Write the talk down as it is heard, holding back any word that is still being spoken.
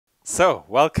So,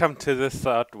 welcome to the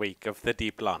third week of the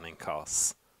Deep Learning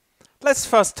course. Let's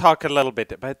first talk a little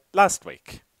bit about last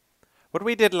week. What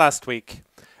we did last week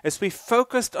is we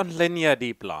focused on linear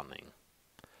deep learning.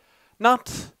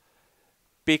 Not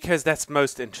because that's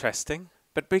most interesting,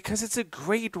 but because it's a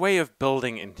great way of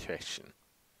building intuition.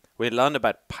 We learned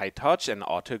about PyTorch and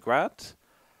AutoGrad,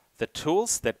 the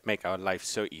tools that make our life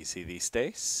so easy these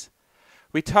days.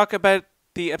 We talk about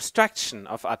the abstraction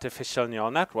of artificial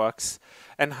neural networks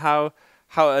and how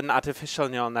an artificial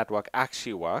neural network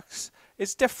actually works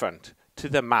is different to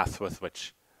the math with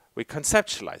which we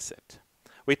conceptualize it.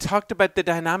 We talked about the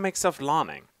dynamics of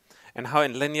learning and how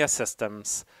in linear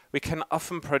systems we can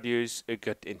often produce a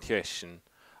good intuition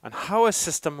on how a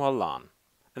system will learn.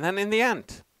 And then in the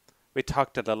end, we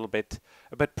talked a little bit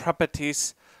about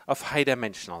properties of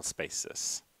high-dimensional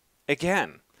spaces.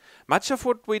 Again, much of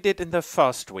what we did in the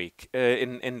first week,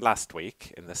 in last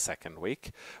week, in the second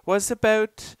week, was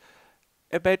about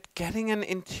getting an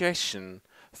intuition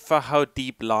for how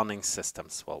deep learning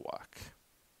systems will work.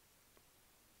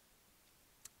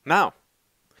 Now,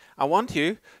 I want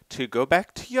you to go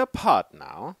back to your part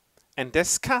now and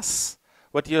discuss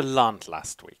what you learned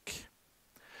last week.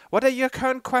 What are your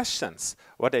current questions?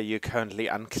 What are you currently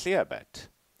unclear about?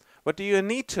 What do you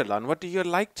need to learn? What do you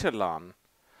like to learn?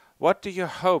 What do you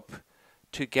hope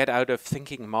to get out of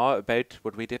thinking more about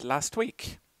what we did last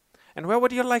week? And where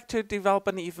would you like to develop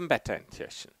an even better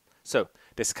intuition? So,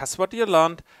 discuss what you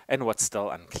learned and what's still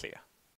unclear.